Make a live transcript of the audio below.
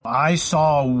I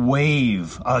saw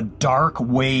a dark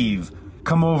wave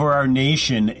come over our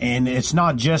nation, and it's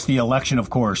not just the election,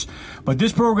 of course, but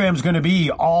this program is going to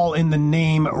be all in the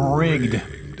name rigged.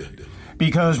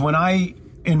 Because when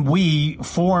we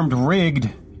formed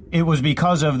Rigged, it was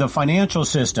because of the financial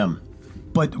system.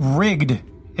 But rigged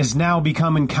is now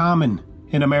becoming common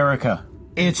in America.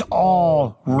 It's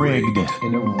all rigged.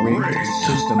 In a rigged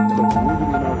system, they're rigging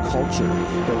in our culture.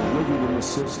 They're rigging in the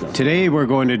system. Today we're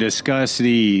going to discuss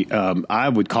the, I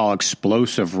would call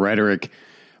explosive rhetoric,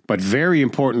 but very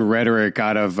important rhetoric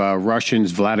out of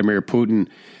Russians Vladimir Putin,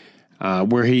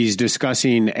 where he's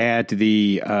discussing at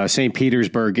the St.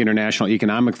 Petersburg International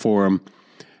Economic Forum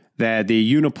that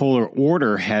the unipolar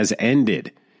order has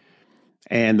ended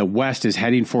and the West is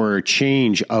heading for a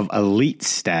change of elite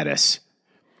status.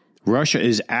 Russia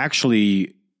is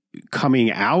actually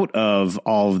coming out of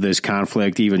all of this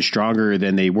conflict even stronger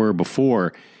than they were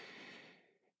before.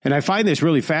 And I find this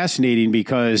really fascinating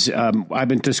because I've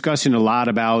been discussing a lot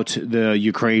about the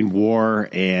Ukraine war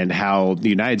and how the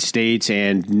United States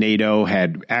and NATO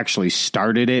had actually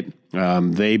started it.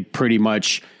 They pretty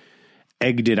much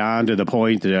egged it on to the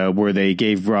point where they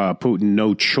gave Putin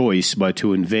no choice but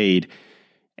to invade.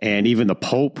 And even the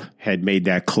Pope had made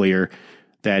that clear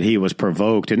that he was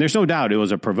provoked. And there's no doubt it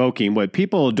was a provoking. What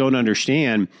people don't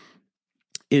understand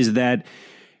is that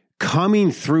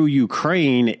coming through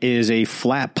Ukraine is a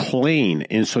flat plain.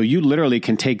 And so you literally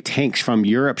can take tanks from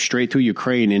Europe straight through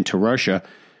Ukraine into Russia.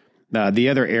 The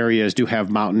other areas do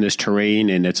have mountainous terrain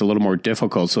and it's a little more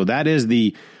difficult. So that is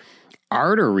the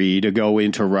artery to go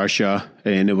into Russia.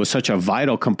 And it was such a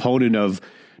vital component of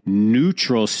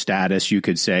neutral status, you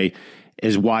could say,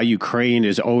 is why Ukraine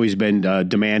has always been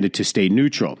demanded to stay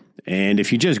neutral. And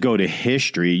if you just go to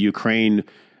history, Ukraine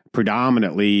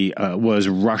predominantly was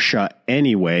Russia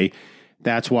anyway.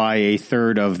 That's why a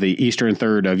third of the eastern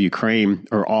third of Ukraine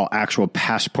are all actual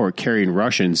passport-carrying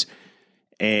Russians.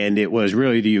 And it was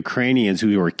really the Ukrainians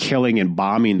who were killing and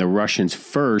bombing the Russians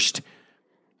first.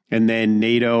 And then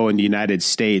NATO and the United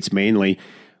States mainly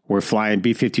were flying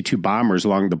B-52 bombers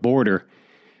along the border.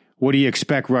 What do you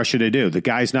expect Russia to do? The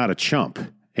guy's not a chump.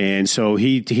 And so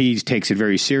he takes it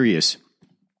very serious.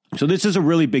 So this is a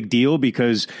really big deal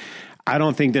because I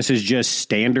don't think this is just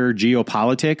standard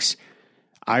geopolitics.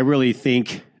 I really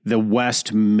think the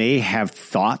West may have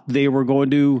thought they were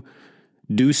going to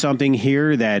do something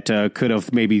here that could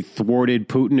have maybe thwarted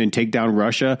Putin and take down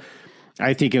Russia.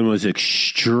 I think it was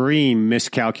extreme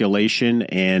miscalculation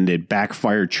and it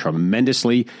backfired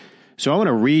tremendously. So I want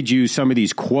to read you some of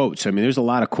these quotes. I mean, there's a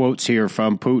lot of quotes here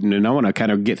from Putin, and I want to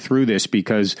kind of get through this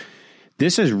because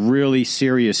this is really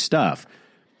serious stuff.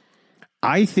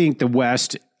 I think the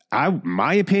West,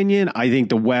 my opinion, I think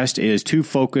the West is too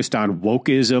focused on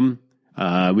wokeism.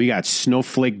 We got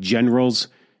snowflake generals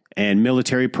and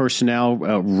military personnel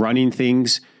running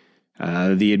things.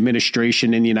 The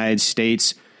administration in the United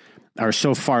States are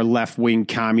so far left-wing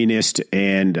communist,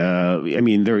 and I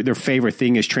mean, their favorite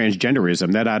thing is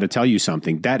transgenderism. That ought to tell you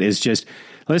something. That is just,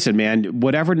 listen, man,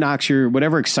 whatever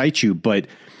excites you, but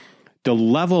the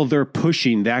level they're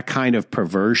pushing that kind of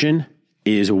perversion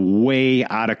is way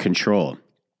out of control.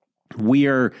 We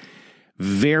are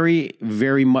very,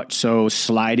 very much so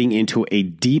sliding into a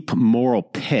deep moral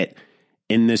pit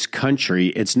in this country.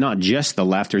 It's not just the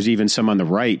left. There's even some on the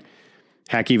right.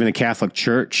 Heck, even the Catholic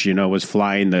Church, was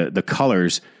flying the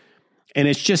colors. And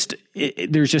it's just,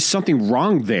 there's just something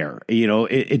wrong there.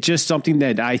 It's just something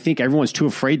that I think everyone's too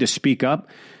afraid to speak up.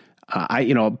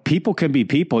 People can be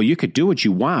people. You could do what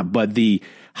you want, but the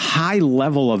high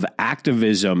level of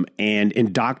activism and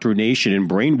indoctrination and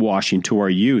brainwashing to our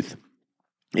youth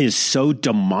is so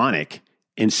demonic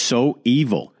and so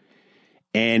evil.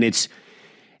 And it's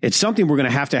something we're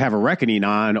going to have a reckoning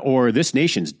on, or this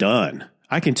nation's done.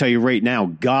 I can tell you right now,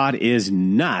 God is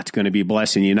not going to be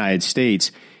blessing the United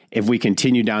States if we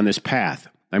continue down this path.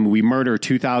 I mean, we murder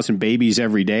 2,000 babies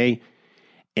every day,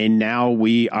 and now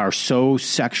we are so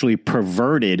sexually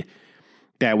perverted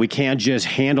that we can't just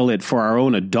handle it for our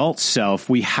own adult self.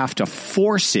 We have to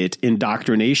force it,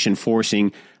 indoctrination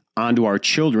forcing onto our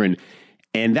children.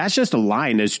 And that's just a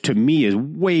line that, to me, is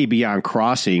way beyond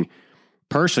crossing.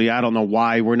 Personally, I don't know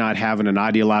why we're not having an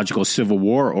ideological civil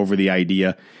war over the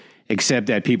idea, except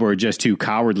that people are just too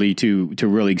cowardly to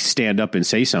really stand up and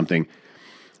say something.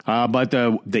 But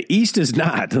the East is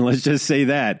not. Let's just say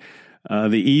that.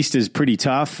 The East is pretty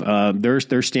tough.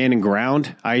 They're standing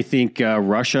ground. I think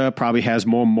Russia probably has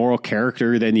more moral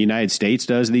character than the United States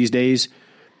does these days.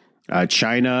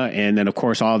 China, and then, of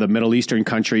course, all the Middle Eastern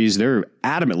countries, they're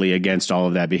adamantly against all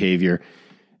of that behavior.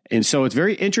 And so it's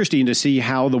very interesting to see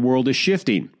how the world is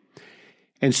shifting.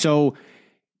 And so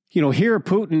here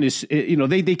Putin is,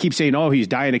 they keep saying, oh, he's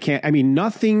dying of cancer. I mean,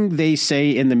 nothing they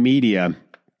say in the media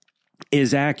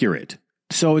is accurate.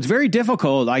 So it's very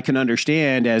difficult, I can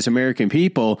understand, as American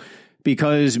people,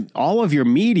 because all of your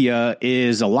media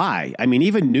is a lie. I mean,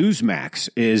 even Newsmax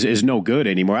is no good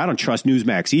anymore. I don't trust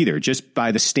Newsmax either, just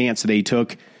by the stance they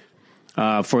took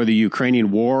for the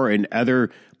Ukrainian war and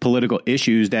other political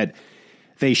issues that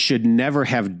they should never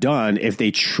have done if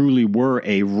they truly were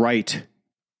a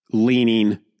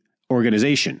right-leaning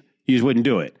organization. You just wouldn't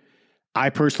do it. I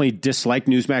personally dislike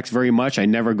Newsmax very much. I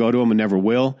never go to them and never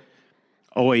will.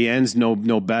 OAN's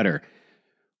no better.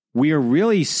 We are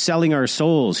really selling our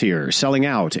souls here, selling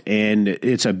out, and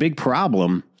it's a big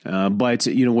problem. But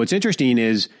what's interesting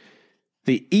is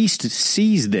the East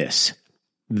sees this.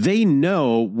 They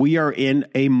know we are in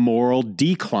a moral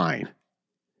decline.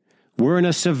 We're in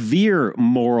a severe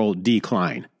moral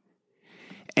decline.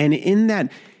 And in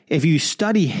that, if you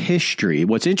study history,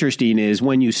 what's interesting is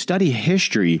when you study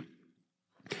history,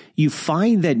 you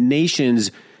find that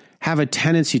nations have a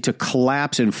tendency to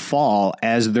collapse and fall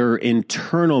as their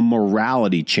internal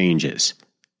morality changes.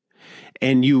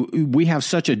 And we have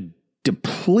such a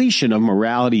depletion of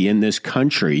morality in this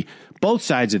country, both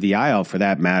sides of the aisle for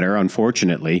that matter,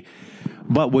 unfortunately.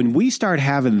 But when we start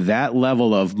having that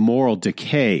level of moral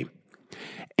decay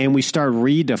and we start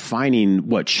redefining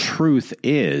what truth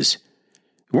is,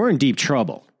 we're in deep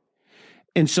trouble.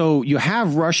 And so you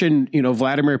have Russian,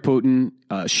 Vladimir Putin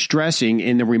stressing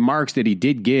in the remarks that he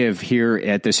did give here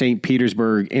at the St.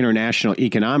 Petersburg International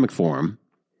Economic Forum.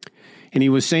 And he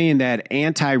was saying that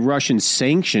anti-Russian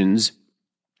sanctions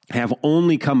have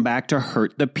only come back to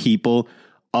hurt the people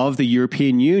of the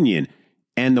European Union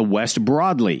and the West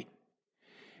broadly.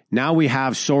 Now we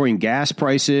have soaring gas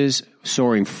prices,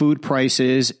 soaring food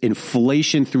prices,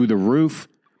 inflation through the roof,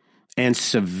 and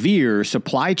severe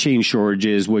supply chain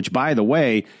shortages, which, by the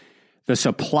way, the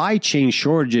supply chain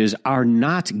shortages are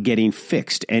not getting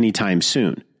fixed anytime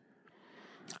soon.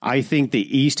 I think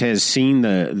the East has seen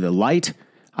the light.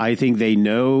 I think they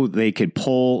know they could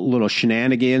pull little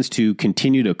shenanigans to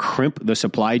continue to crimp the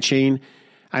supply chain.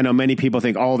 I know many people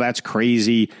think, oh, that's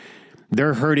crazy.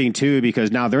 They're hurting too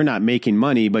because now they're not making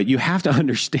money. But you have to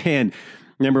understand,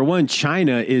 number one,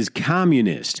 China is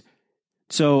communist.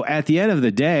 So at the end of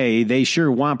the day, they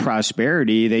sure want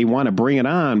prosperity. They want to bring it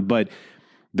on, but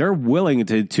they're willing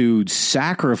to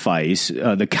sacrifice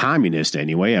the communists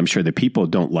anyway. I'm sure the people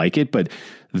don't like it, but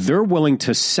they're willing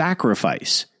to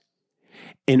sacrifice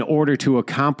in order to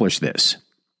accomplish this.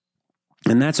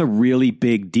 And that's a really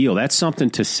big deal. That's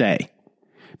something to say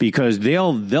because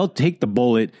they'll take the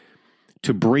bullet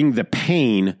to bring the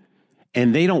pain,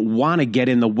 and they don't want to get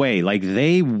in the way. Like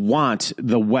they want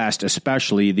the West,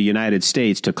 especially the United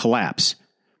States, to collapse.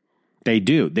 They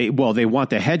do. They want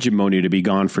the hegemony to be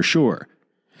gone for sure.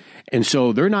 And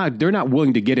so they're not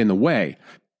willing to get in the way.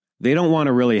 They don't want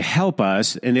to really help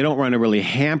us, and they don't want to really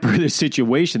hamper the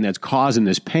situation that's causing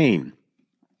this pain.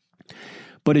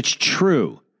 But it's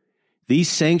true. These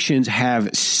sanctions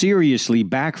have seriously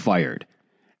backfired.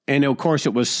 And of course,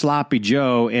 it was Sloppy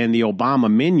Joe and the Obama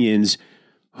minions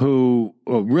who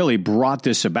really brought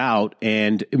this about.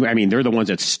 And I mean, they're the ones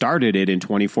that started it in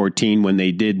 2014 when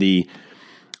they did the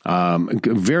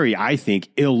very, I think,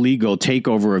 illegal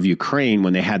takeover of Ukraine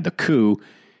when they had the coup.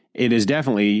 It is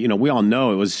definitely, we all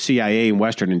know it was CIA and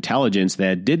Western intelligence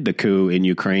that did the coup in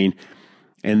Ukraine.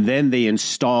 And then they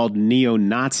installed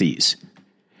neo-Nazis.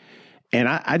 And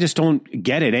I just don't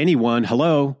get it. Anyone,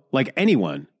 like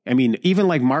anyone. I mean, even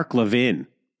like Mark Levin,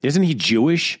 isn't he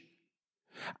Jewish?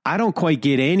 I don't quite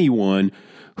get anyone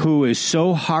who is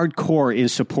so hardcore in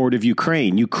support of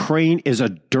Ukraine. Ukraine is a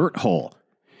dirt hole.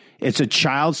 It's a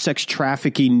child sex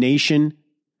trafficking nation.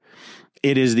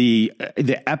 It is the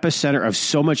epicenter of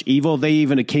so much evil. They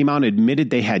even came out and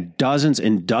admitted they had dozens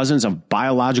and dozens of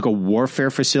biological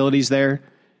warfare facilities there.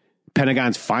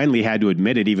 Pentagon's finally had to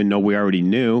admit it, even though we already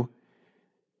knew.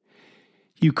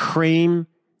 Ukraine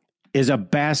is a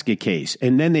basket case.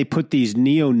 And then they put these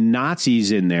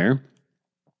neo-Nazis in there.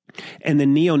 And the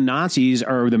neo-Nazis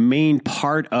are the main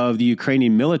part of the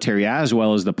Ukrainian military as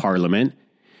well as the parliament.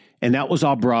 And that was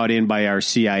all brought in by our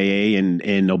CIA and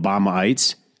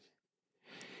Obamaites.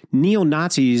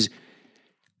 Neo-Nazis,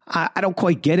 I don't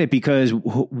quite get it because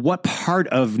what part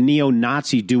of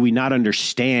neo-Nazi do we not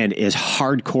understand is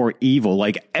hardcore evil?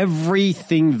 Like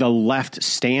everything the left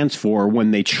stands for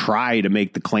when they try to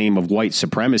make the claim of white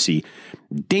supremacy.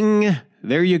 Ding,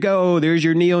 there you go. There's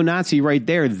your neo-Nazi right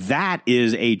there. That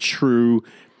is a true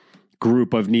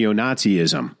group of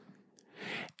neo-Nazism.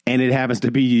 And it happens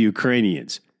to be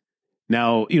Ukrainians.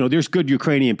 Now, there's good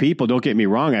Ukrainian people. Don't get me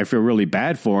wrong. I feel really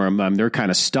bad for them. They're kind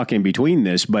of stuck in between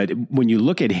this. But when you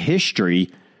look at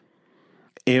history,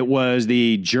 it was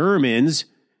the Germans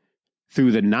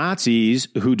through the Nazis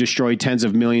who destroyed tens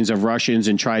of millions of Russians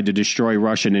and tried to destroy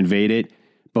Russia and invade it.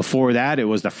 Before that, it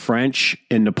was the French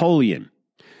and Napoleon.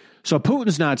 So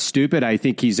Putin's not stupid. I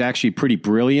think he's actually pretty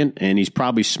brilliant, and he's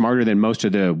probably smarter than most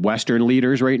of the Western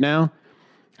leaders right now.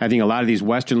 I think a lot of these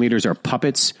Western leaders are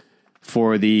puppets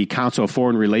for the Council of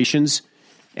Foreign Relations,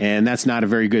 and that's not a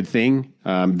very good thing.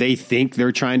 They think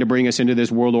they're trying to bring us into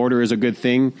this world order is a good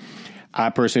thing.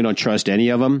 I personally don't trust any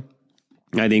of them.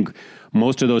 I think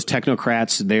most of those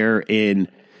technocrats there in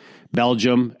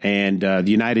Belgium and the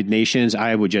United Nations,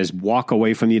 I would just walk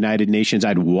away from the United Nations.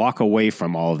 I'd walk away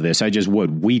from all of this. I just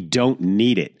would. We don't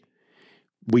need it.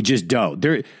 We just don't.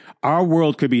 Our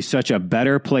world could be such a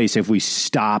better place if we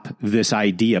stop this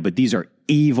idea. But these are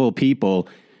evil people,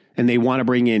 and they want to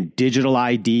bring in digital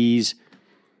IDs,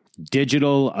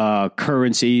 digital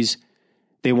currencies.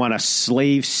 They want a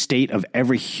slave state of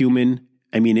every human.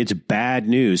 I mean, it's bad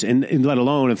news. And let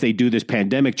alone if they do this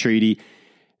pandemic treaty,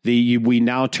 we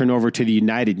now turn over to the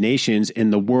United Nations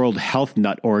and the World Health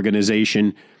Nut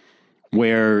Organization,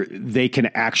 where they can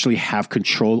actually have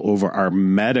control over our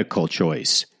medical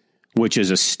choice, which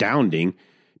is astounding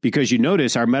because you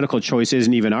notice our medical choice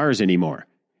isn't even ours anymore.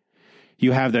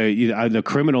 You have the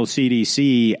criminal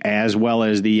CDC as well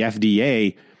as the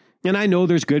FDA. And I know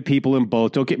there's good people in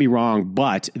both, don't get me wrong,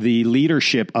 but the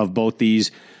leadership of both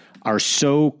these are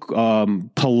so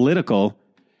political,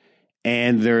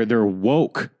 and they're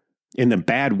woke in the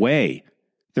bad way.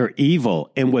 They're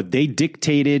evil. And what they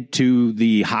dictated to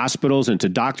the hospitals and to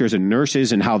doctors and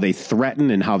nurses and how they threaten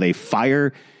and how they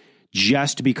fire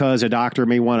just because a doctor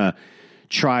may want to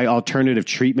try alternative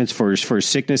treatments for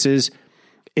sicknesses.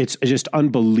 It's just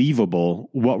unbelievable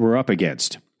what we're up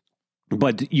against.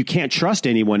 But you can't trust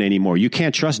anyone anymore. You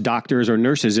can't trust doctors or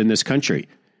nurses in this country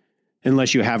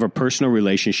unless you have a personal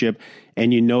relationship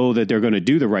and you know that they're going to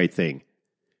do the right thing.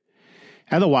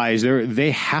 Otherwise,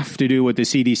 they have to do what the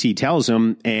CDC tells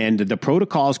them, and the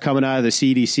protocols coming out of the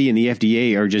CDC and the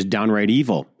FDA are just downright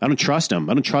evil. I don't trust them.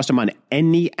 I don't trust them on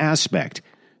any aspect.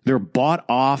 They're bought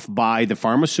off by the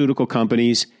pharmaceutical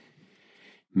companies.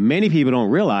 Many people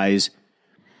don't realize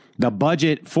the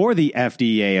budget for the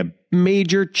FDA, a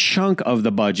major chunk of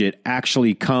the budget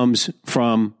actually comes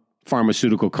from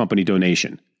pharmaceutical company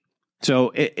donation.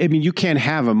 So, I mean, you can't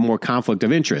have a more conflict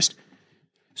of interest.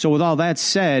 So with all that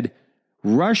said,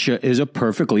 Russia is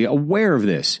perfectly aware of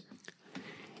this.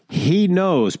 He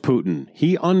knows Putin.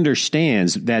 He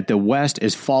understands that the West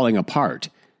is falling apart,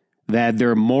 that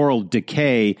their moral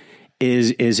decay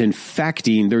is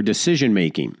infecting their decision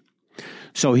making.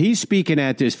 So he's speaking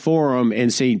at this forum in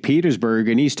St. Petersburg,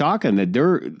 and he's talking that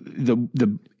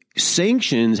the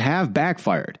sanctions have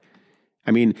backfired.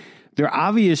 I mean, they're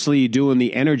obviously doing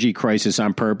the energy crisis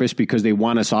on purpose because they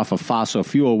want us off of fossil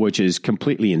fuel, which is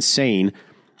completely insane.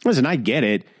 Listen, I get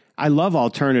it. I love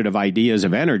alternative ideas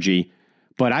of energy,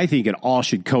 but I think it all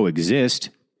should coexist.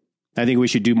 I think we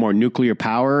should do more nuclear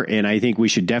power, and I think we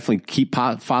should definitely keep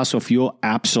fossil fuel.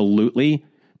 Absolutely.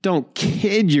 Don't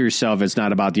kid yourself. It's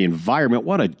not about the environment.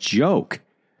 What a joke.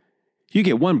 You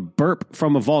get one burp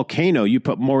from a volcano, you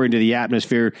put more into the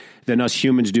atmosphere than us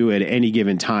humans do at any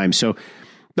given time. So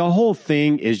the whole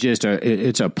thing is just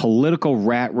it's a political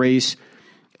rat race.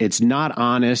 It's not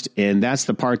honest, and that's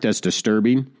the part that's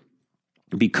disturbing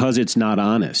because it's not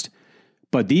honest.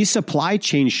 But these supply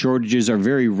chain shortages are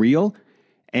very real,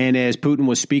 and as Putin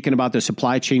was speaking about the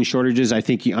supply chain shortages, I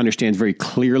think he understands very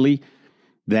clearly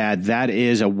that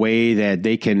is a way that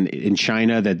they can, in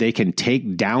China, that they can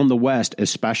take down the West,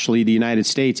 especially the United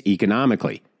States,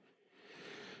 economically.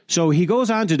 So he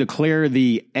goes on to declare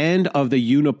the end of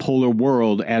the unipolar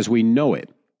world as we know it.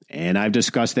 And I've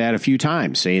discussed that a few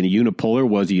times, saying the unipolar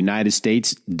was the United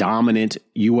States' dominant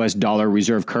U.S. dollar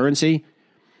reserve currency,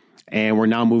 and we're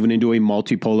now moving into a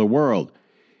multipolar world.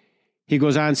 He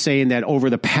goes on saying that over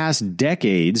the past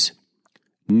decades,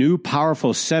 new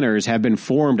powerful centers have been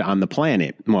formed on the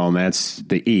planet. Well, that's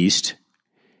the East.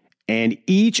 And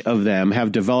each of them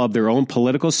have developed their own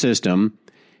political system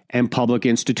and public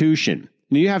institution.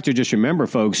 Now, you have to just remember,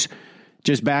 folks,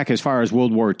 just back as far as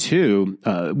World War II,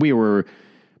 we were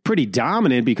pretty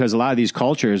dominant because a lot of these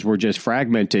cultures were just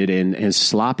fragmented and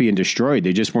sloppy and destroyed.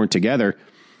 They just weren't together,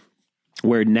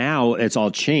 where now it's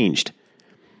all changed.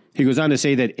 He goes on to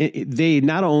say that they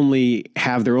not only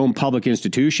have their own public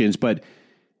institutions, but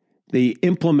the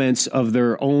implements of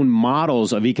their own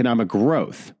models of economic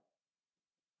growth.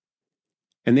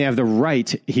 And they have the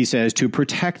right, he says, to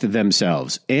protect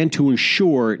themselves and to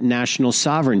ensure national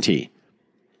sovereignty.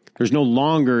 There's no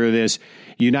longer this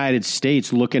United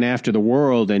States looking after the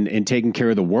world and taking care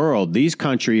of the world. These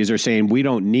countries are saying, we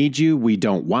don't need you. We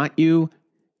don't want you.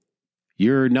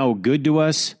 You're no good to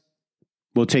us.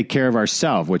 We'll take care of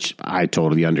ourselves, which I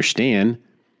totally understand.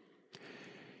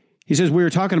 He says, we were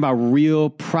talking about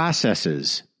real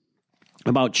processes,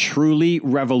 about truly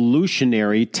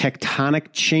revolutionary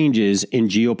tectonic changes in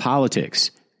geopolitics,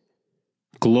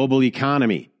 global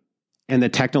economy, and the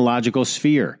technological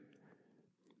sphere,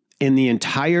 in the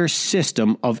entire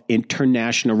system of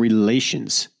international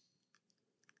relations.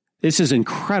 This is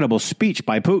incredible speech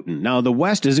by Putin. Now, the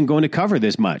West isn't going to cover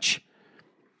this much.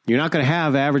 You're not going to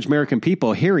have average American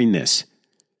people hearing this,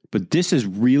 but this is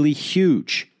really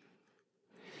huge.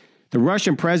 The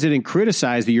Russian president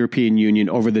criticized the European Union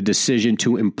over the decision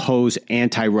to impose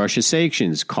anti-Russia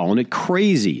sanctions, calling it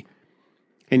crazy.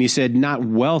 And he said not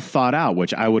well thought out,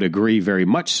 which I would agree very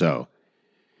much so.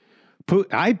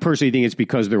 I personally think it's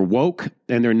because they're woke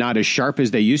and they're not as sharp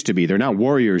as they used to be. They're not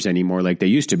warriors anymore like they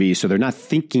used to be, so they're not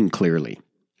thinking clearly,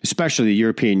 especially the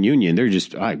European Union. They're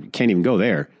just, I can't even go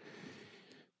there.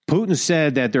 Putin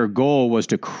said that their goal was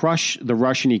to crush the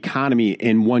Russian economy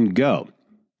in one go,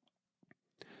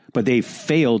 but they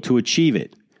failed to achieve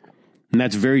it. And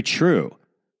that's very true.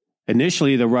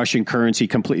 Initially, the Russian currency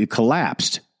completely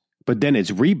collapsed, but then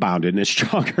it's rebounded and it's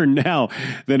stronger now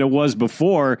than it was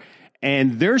before.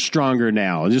 And they're stronger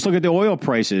now. Just look at the oil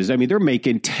prices. I mean, they're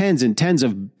making tens and tens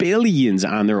of billions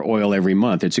on their oil every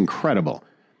month. It's incredible.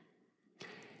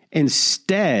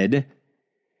 Instead,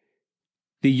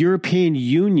 the European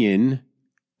Union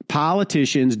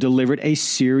politicians delivered a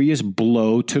serious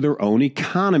blow to their own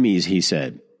economies, he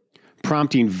said,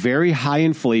 prompting very high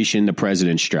inflation, the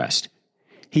president stressed.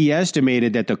 He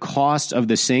estimated that the cost of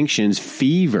the sanctions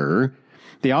fever,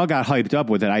 they all got hyped up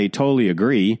with it. I totally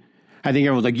agree. I think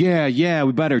everyone's like, yeah,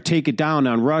 we better take it down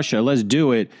on Russia. Let's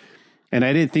do it. And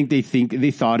I didn't think they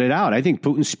thought it out. I think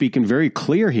Putin's speaking very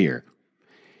clear here.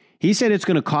 He said it's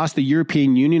going to cost the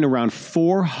European Union around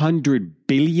 $400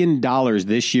 billion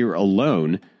this year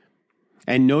alone,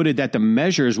 and noted that the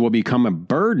measures will become a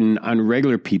burden on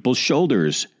regular people's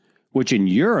shoulders, which in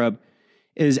Europe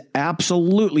is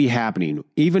absolutely happening.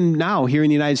 Even now, here in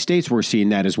the United States, we're seeing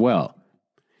that as well.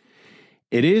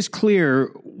 It is clear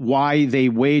why they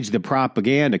waged the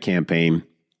propaganda campaign.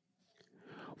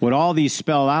 What all these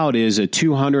spell out is a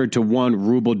 200 to 1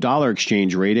 ruble dollar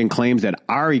exchange rate, and claims that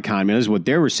our economy, is what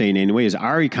they were saying anyway, is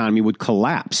our economy would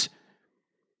collapse.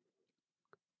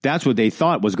 That's what they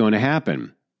thought was going to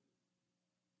happen.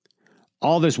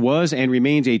 All this was and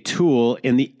remains a tool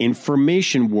in the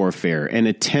information warfare, an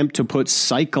attempt to put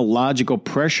psychological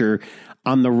pressure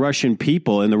on the Russian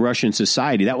people and the Russian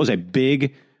society. That was a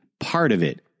big part of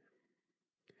it.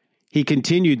 He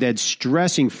continued that,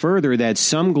 stressing further that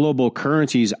some global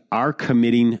currencies are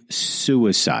committing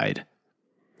suicide.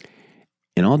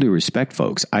 In all due respect,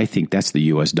 folks, I think that's the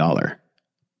U.S. dollar.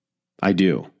 I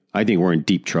do. I think we're in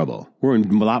deep trouble. We're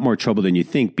in a lot more trouble than you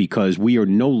think, because we are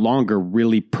no longer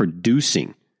really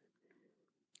producing.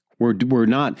 We're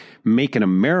not making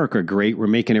America great. We're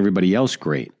making everybody else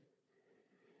great.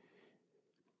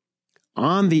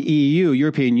 On the EU,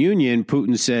 European Union,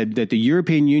 Putin said that the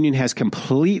European Union has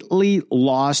completely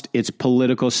lost its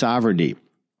political sovereignty,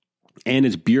 and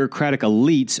its bureaucratic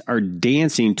elites are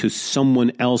dancing to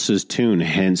someone else's tune,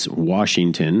 hence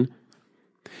Washington,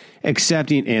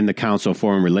 and the Council of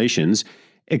Foreign Relations,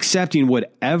 accepting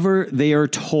whatever they are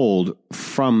told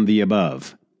from the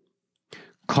above,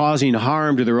 causing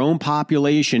harm to their own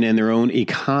population and their own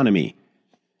economy.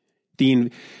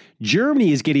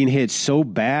 Germany is getting hit so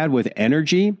bad with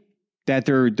energy that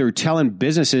they're telling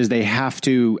businesses they have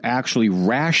to actually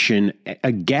ration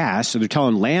a gas. So they're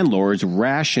telling landlords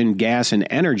ration gas and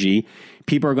energy.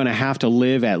 People are going to have to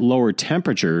live at lower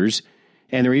temperatures.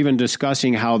 And they're even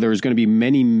discussing how there's going to be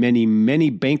many, many,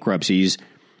 many bankruptcies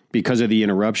because of the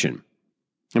interruption.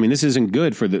 I mean, this isn't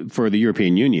good for the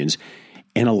European Unions.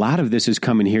 And a lot of this is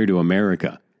coming here to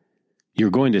America. You're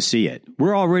going to see it.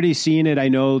 We're already seeing it. I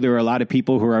know there are a lot of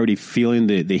people who are already feeling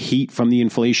the heat from the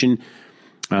inflation,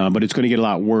 but it's going to get a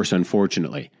lot worse,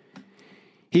 unfortunately.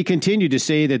 He continued to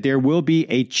say that there will be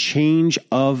a change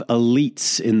of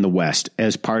elites in the West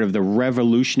as part of the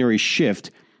revolutionary shift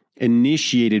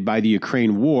initiated by the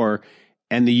Ukraine war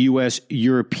and the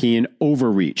U.S.-European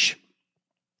overreach.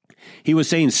 He was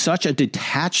saying such a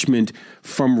detachment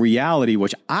from reality,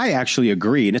 which I actually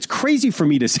agree. And it's crazy for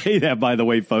me to say that, by the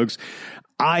way, folks.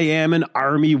 I am an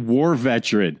Army war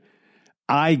veteran.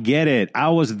 I get it. I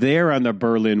was there on the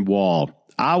Berlin Wall.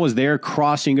 I was there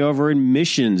crossing over in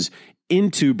missions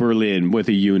into Berlin with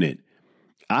a unit.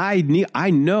 I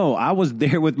know I was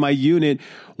there with my unit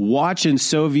watching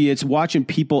Soviets, watching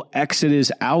people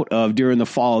exodus out of during the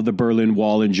fall of the Berlin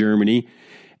Wall in Germany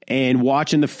and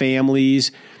watching the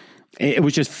families. It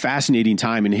was just fascinating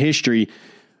time in history.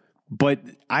 But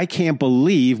I can't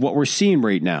believe what we're seeing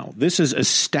right now. This is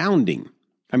astounding.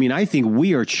 I mean, I think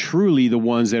we are truly the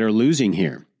ones that are losing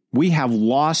here. We have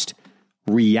lost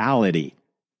reality.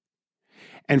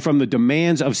 And from the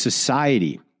demands of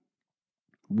society,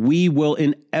 we will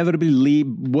inevitably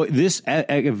lead, this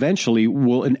eventually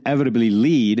will inevitably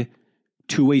lead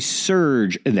to a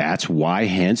surge. That's why,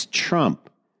 hence Trump,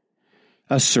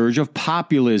 a surge of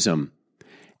populism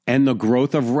and the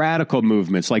growth of radical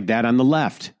movements like that on the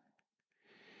left.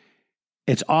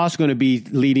 It's also going to be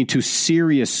leading to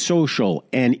serious social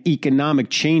and economic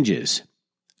changes,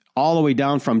 all the way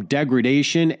down from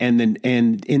degradation and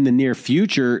in the near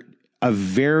future, a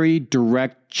very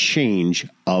direct change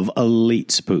of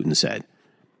elites, Putin said.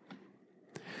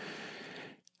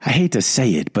 I hate to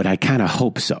say it, but I kind of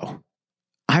hope so.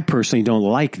 I personally don't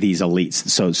like these elites,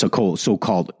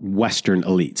 so-called Western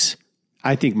elites.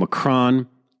 I think Macron,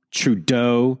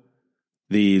 Trudeau,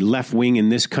 the left wing in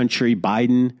this country,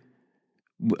 Biden,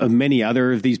 many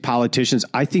other of these politicians,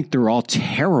 I think they're all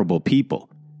terrible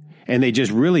people. And they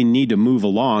just really need to move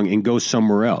along and go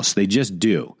somewhere else. They just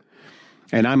do.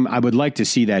 And I would like to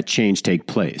see that change take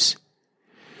place.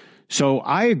 So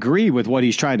I agree with what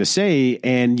he's trying to say,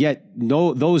 and yet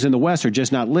those in the West are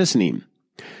just not listening.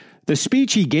 The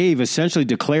speech he gave essentially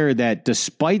declared that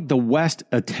despite the West's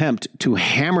attempt to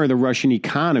hammer the Russian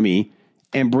economy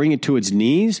and bring it to its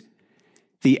knees,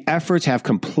 the efforts have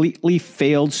completely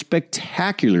failed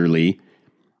spectacularly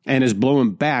and is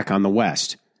blowing back on the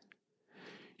West.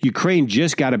 Ukraine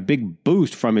just got a big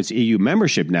boost from its EU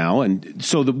membership now, and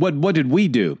so what did we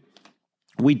do?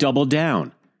 We doubled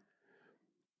down.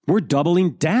 We're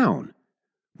doubling down.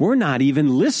 We're not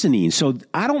even listening. So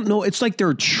I don't know. It's like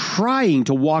they're trying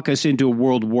to walk us into a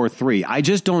World War III. I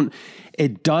just don't.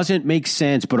 It doesn't make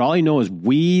sense. But all I know is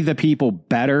we, the people,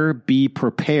 better be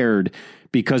prepared,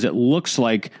 because it looks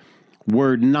like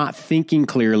we're not thinking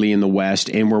clearly in the West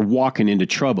and we're walking into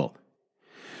trouble.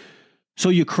 So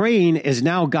Ukraine has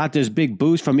now got this big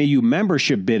boost from EU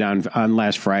membership bid on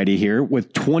last Friday here,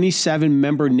 with 27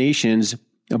 member nations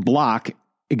bloc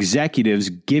executives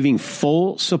giving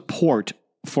full support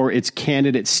for its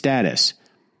candidate status.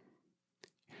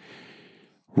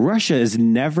 Russia is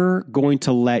never going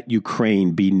to let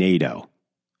Ukraine be NATO.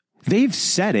 They've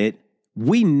said it.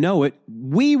 We know it.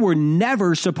 We were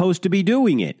never supposed to be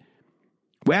doing it.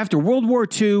 After World War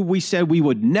II, we said we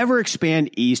would never expand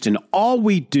east, and all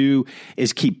we do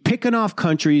is keep picking off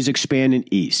countries expanding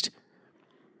east.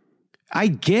 I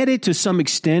get it to some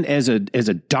extent as a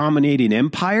dominating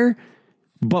empire,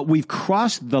 but we've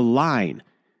crossed the line.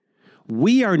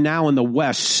 We are now in the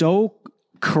West so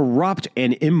corrupt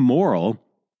and immoral,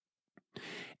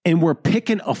 and we're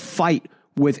picking a fight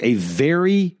with a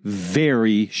very,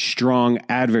 very strong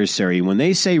adversary. When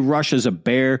they say Russia's a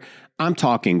bear, I'm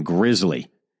talking grizzly.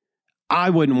 I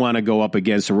wouldn't want to go up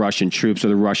against the Russian troops or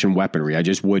the Russian weaponry. I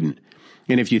just wouldn't.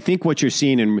 And if you think what you're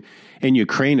seeing in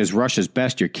Ukraine is Russia's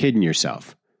best, you're kidding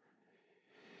yourself.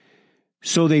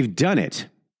 So they've done it.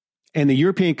 And the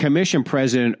European Commission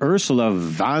President Ursula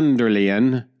von der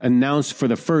Leyen announced for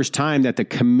the first time that the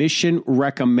Commission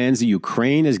recommends that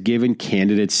Ukraine is given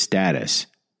candidate status.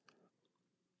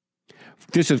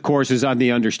 This, of course, is on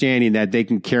the understanding that they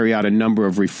can carry out a number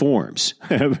of reforms.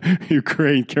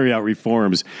 Ukraine carry out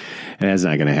reforms. And that's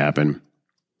not going to happen.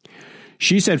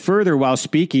 She said further while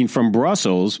speaking from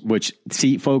Brussels, which,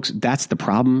 see, folks, that's the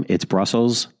problem. It's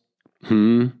Brussels.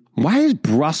 Why is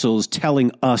Brussels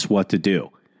telling us what to do?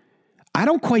 I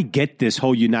don't quite get this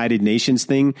whole United Nations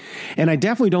thing. And I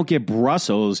definitely don't get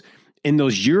Brussels and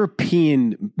those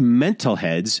European mental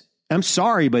heads. I'm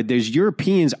sorry, but those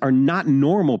Europeans are not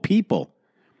normal people.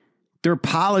 Their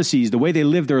policies, the way they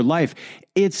live their life,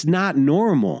 it's not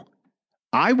normal.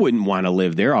 I wouldn't want to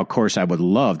live there. Of course, I would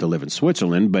love to live in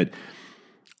Switzerland, but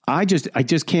I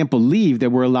just can't believe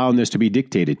that we're allowing this to be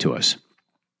dictated to us.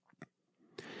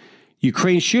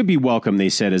 Ukraine should be welcome, they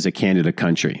said, as a candidate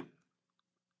country.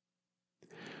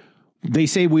 They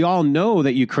say we all know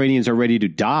that Ukrainians are ready to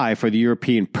die for the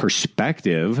European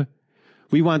perspective.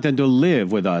 We want them to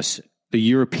live with us. The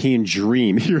European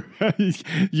dream.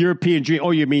 European dream.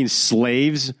 Oh, you mean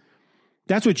slaves?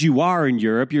 That's what you are in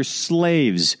Europe. You're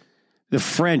slaves. The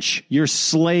French, you're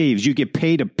slaves. You get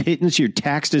paid a pittance. You're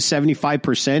taxed to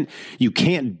 75%. You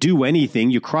can't do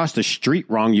anything. You cross the street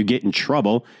wrong, you get in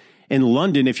trouble. In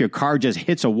London, if your car just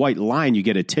hits a white line, you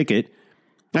get a ticket.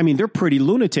 I mean, they're pretty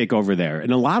lunatic over there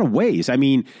in a lot of ways. I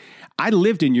mean, I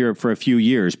lived in Europe for a few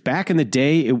years. Back in the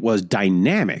day, it was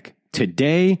dynamic.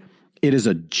 Today, it is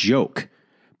a joke.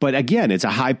 But again, it's a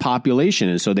high population,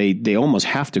 and so they almost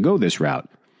have to go this route.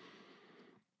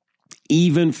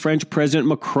 Even French President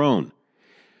Macron,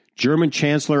 German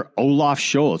Chancellor Olaf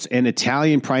Scholz, and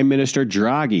Italian Prime Minister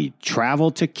Draghi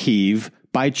traveled to Kyiv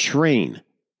by train,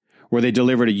 where they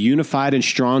delivered a unified and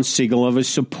strong signal of his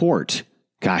support.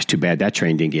 Gosh, too bad that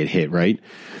train didn't get hit, right?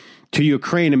 To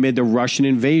Ukraine amid the Russian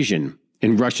invasion.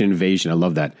 I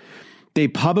love that. They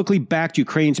publicly backed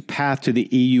Ukraine's path to the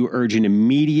EU, urging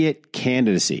immediate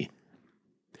candidacy.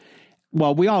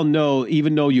 Well, we all know,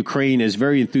 even though Ukraine is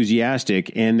very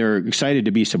enthusiastic and they're excited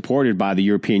to be supported by the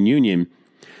European Union,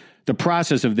 the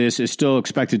process of this is still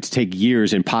expected to take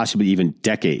years and possibly even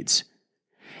decades.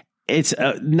 It's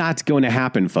not going to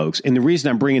happen, folks. And the reason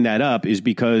I'm bringing that up is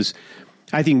because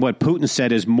I think what Putin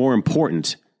said is more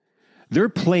important. They're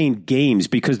playing games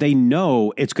because they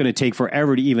know it's going to take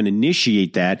forever to even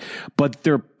initiate that, but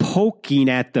they're poking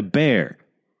at the bear.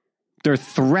 They're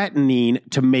threatening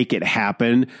to make it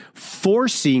happen,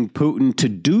 forcing Putin to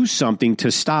do something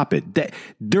to stop it.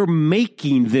 They're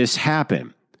making this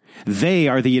happen. They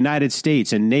are the United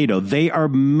States and NATO. They are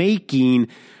making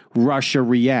Russia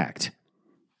react.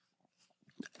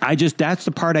 That's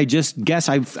the part I just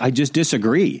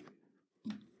disagree.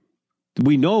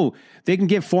 We know they can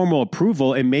get formal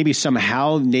approval and maybe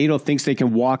somehow NATO thinks they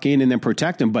can walk in and then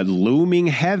protect them. But looming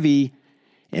heavy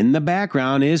in the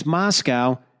background is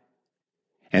Moscow.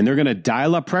 And they're going to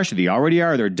dial up pressure. They already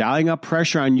are. They're dialing up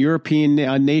pressure on European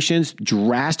nations,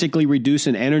 drastically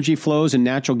reducing energy flows and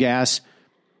natural gas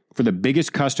for the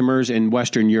biggest customers in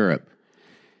Western Europe,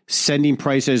 sending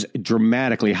prices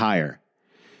dramatically higher.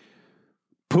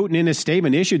 Putin, in a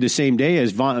statement issued the same day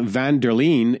as van der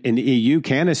Leyen in the EU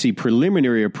candidacy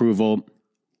preliminary approval,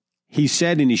 he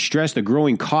said and he stressed the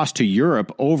growing cost to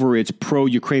Europe over its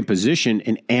pro-Ukraine position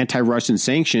and anti-Russian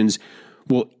sanctions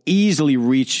will easily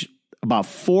reach about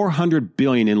 $400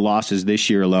 billion in losses this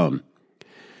year alone.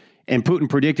 And Putin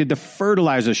predicted the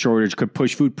fertilizer shortage could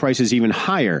push food prices even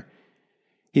higher.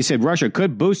 He said Russia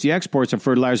could boost the exports of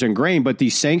fertilizer and grain, but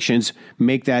these sanctions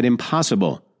make that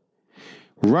impossible.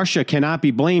 Russia cannot be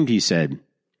blamed, he said.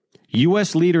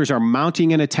 U.S. leaders are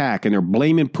mounting an attack and they're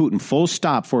blaming Putin full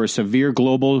stop for a severe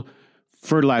global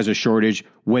fertilizer shortage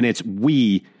when it's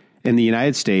we in the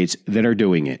United States that are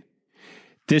doing it.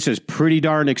 This is pretty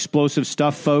darn explosive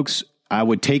stuff, folks. I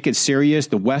would take it serious.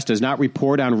 The West does not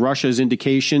report on Russia's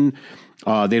indication.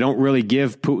 They don't really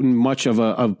give Putin much of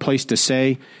a place to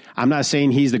say. I'm not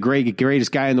saying he's the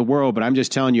greatest guy in the world, but I'm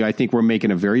just telling you, I think we're making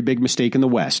a very big mistake in the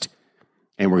West.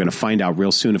 And we're going to find out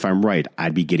real soon if I'm right.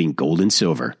 I'd be getting gold and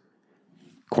silver.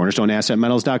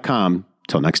 CornerstoneAssetMetals.com.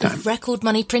 Till next time. With record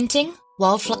money printing,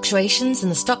 wild fluctuations in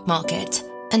the stock market,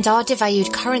 and our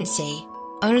devalued currency,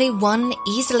 only one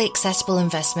easily accessible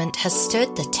investment has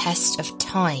stood the test of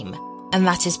time, and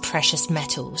that is precious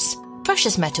metals.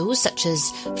 Precious metals, such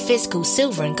as physical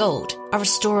silver and gold, are a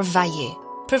store of value,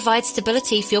 provide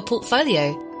stability for your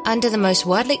portfolio, and are the most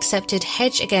widely accepted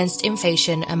hedge against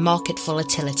inflation and market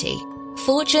volatility.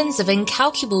 Fortunes of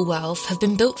incalculable wealth have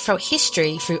been built throughout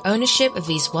history through ownership of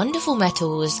these wonderful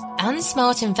metals, and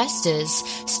smart investors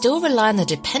still rely on the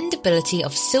dependability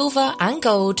of silver and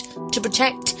gold to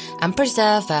protect and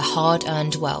preserve their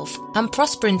hard-earned wealth and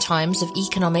prosper in times of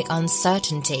economic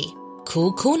uncertainty.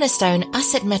 Call Cornerstone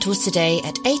Asset Metals today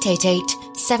at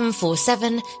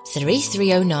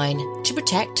 888-747-3309 to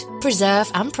protect, preserve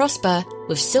and prosper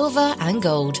with silver and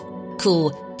gold.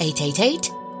 Call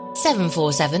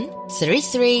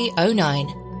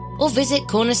 888-747-3309 or visit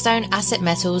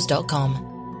cornerstoneassetmetals.com.